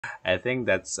I think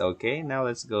that's okay. Now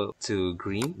let's go to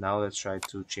green. Now let's try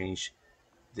to change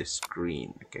this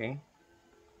green. Okay,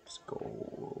 let's go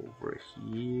over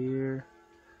here.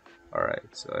 Alright,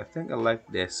 so I think I like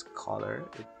this color.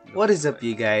 What is up,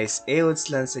 you guys?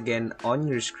 It's Lance again on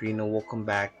your screen, and welcome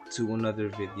back to another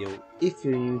video. If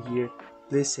you're new here,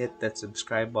 please hit that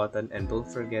subscribe button and don't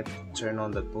forget to turn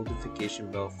on that notification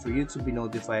bell for you to be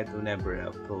notified whenever I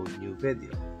upload a new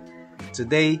video.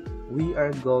 Today, we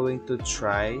are going to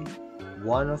try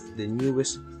one of the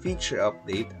newest feature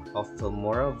update of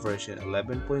Filmora version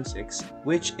 11.6,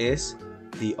 which is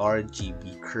the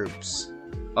RGB Curves.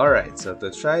 Alright, so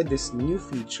to try this new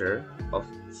feature of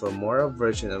Filmora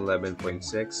version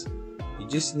 11.6, you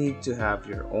just need to have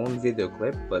your own video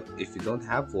clip, but if you don't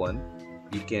have one,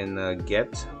 you can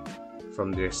get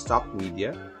from their stock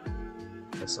media.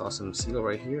 This awesome seal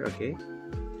right here, okay?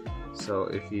 So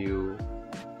if you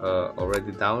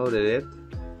already downloaded it,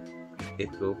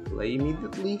 it will play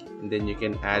immediately, and then you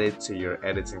can add it to your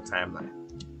editing timeline.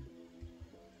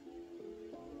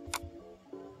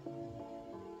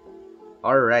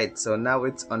 Alright, so now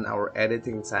it's on our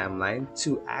editing timeline.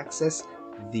 To access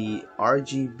the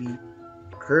RGB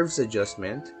curves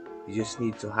adjustment, you just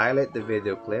need to highlight the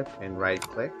video clip and right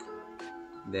click.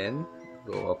 Then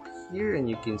go up here and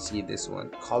you can see this one,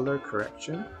 color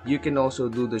correction. You can also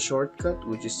do the shortcut,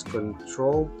 which is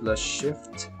Control plus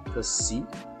Shift plus C.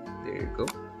 There you go.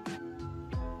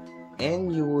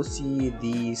 And you will see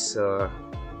these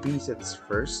presets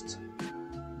first.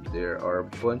 There are a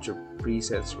bunch of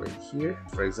presets right here.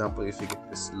 For example, if you get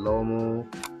the slow-mo,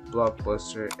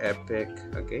 blockbuster, epic,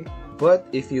 okay? But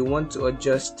if you want to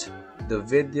adjust the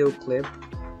video clip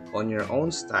on your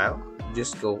own style,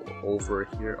 just go over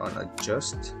here on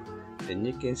adjust. Then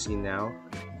you can see now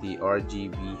the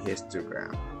RGB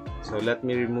histogram. So let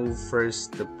me remove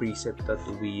first the preset that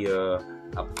we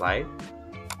applied.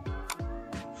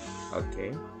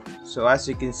 Okay, so as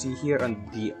you can see here on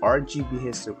the RGB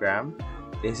histogram,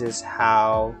 this is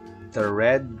how the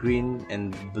red, green,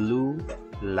 and blue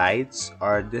lights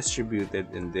are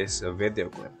distributed in this video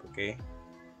clip, okay?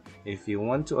 If you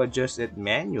want to adjust it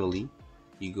manually,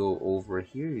 you go over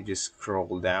here, you just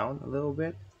scroll down a little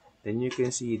bit, then you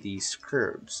can see these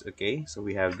curves, okay? So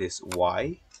we have this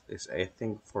Y, this I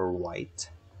think for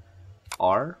white,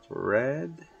 R for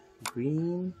red,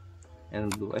 green,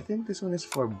 and blue. I think this one is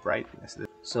for brightness.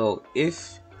 So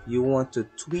if you want to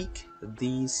tweak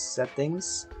these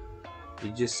settings,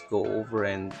 you just go over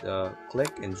and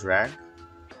click and drag.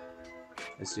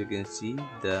 As you can see,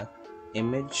 the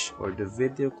image or the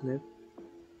video clip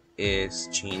is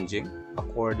changing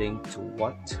according to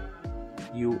what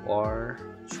you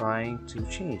are trying to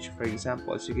change. For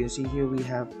example, as you can see here, we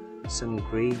have some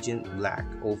gradient black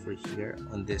over here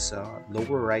on this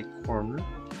lower right corner,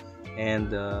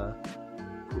 and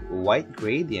white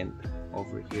gradient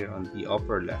over here on the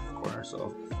upper left corner.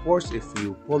 So of course, if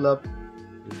you pull up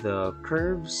the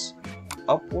curves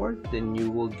upward, then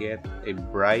you will get a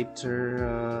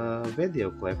brighter video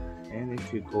clip, and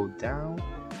if you go down,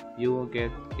 you will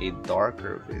get a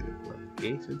darker video clip.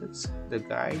 Okay, so that's the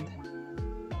guide.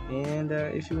 And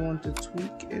if you want to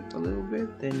tweak it a little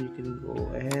bit, then you can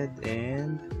go ahead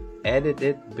and edit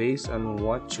it based on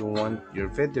what you want your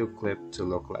video clip to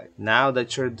look like. Now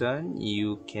that you're done,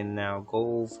 you can now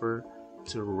go over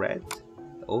to red.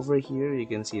 Over here you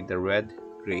can see the red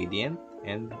gradient,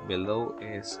 and below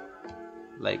is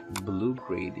like blue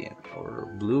gradient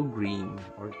or blue green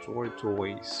or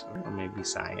turquoise or maybe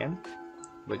cyan.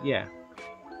 But yeah,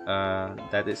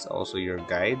 that is also your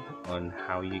guide on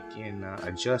how you can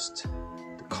adjust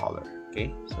the color.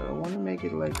 Okay, so I want to make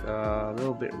it like a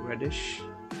little bit reddish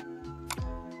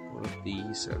with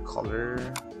these color.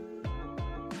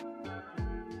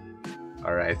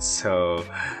 Alright, so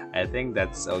I think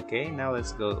that's okay. Now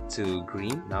let's go to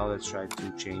green. Now let's try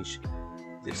to change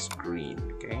this green.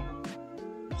 Okay,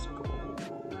 let's go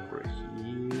over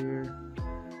here.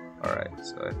 Alright,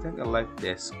 so I think I like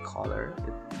this color.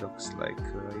 It looks like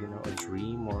you know, a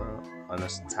dream or a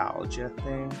nostalgia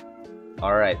thing.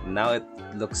 Alright, now it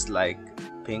looks like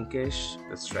pinkish.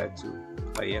 Let's try to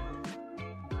play it.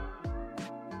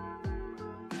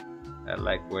 I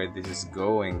like where this is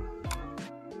going.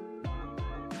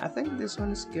 I think this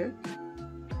one is good.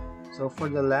 So for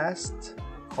the last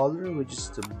color, which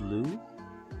is the blue.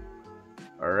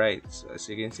 Alright, so as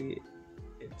you can see,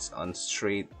 it's on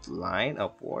straight line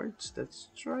upwards. Let's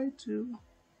try to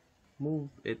move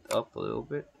it up a little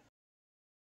bit.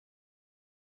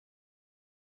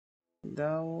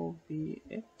 That will be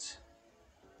it.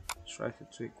 Try to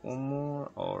tweak one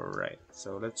more. Alright,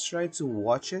 so let's try to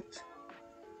watch it.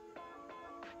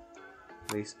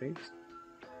 Play space.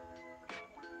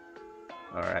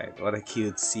 Alright, what a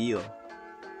cute seal.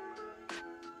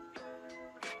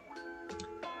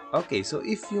 Okay, so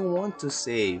if you want to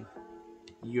save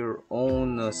your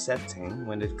own setting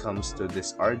when it comes to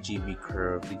this RGB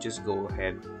curve, you just go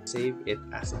ahead, save it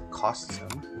as a custom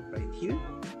right here,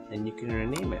 and you can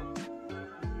rename it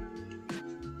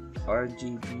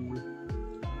RGB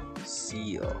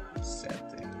seal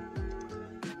setting.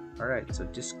 Alright, so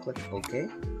just click OK.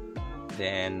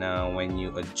 Then when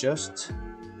you adjust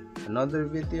another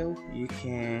video, you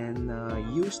can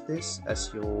use this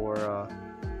as your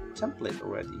template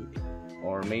already,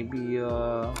 or maybe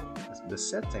the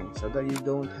setting, so that you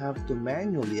don't have to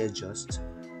manually adjust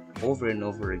over and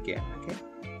over again. Okay,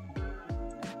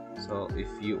 so if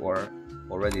you are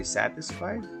already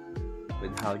satisfied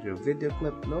with how your video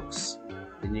clip looks,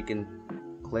 then you can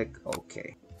click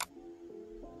OK.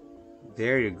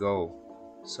 There you go.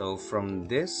 So from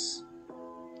this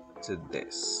to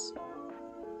this.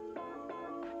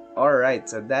 Alright,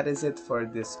 so that is it for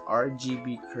this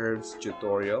RGB curves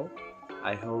tutorial.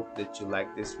 I hope that you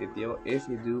like this video. If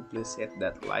you do, please hit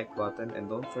that like button and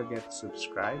don't forget to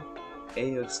subscribe.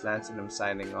 It's Lance and I'm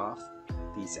signing off.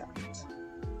 Peace out.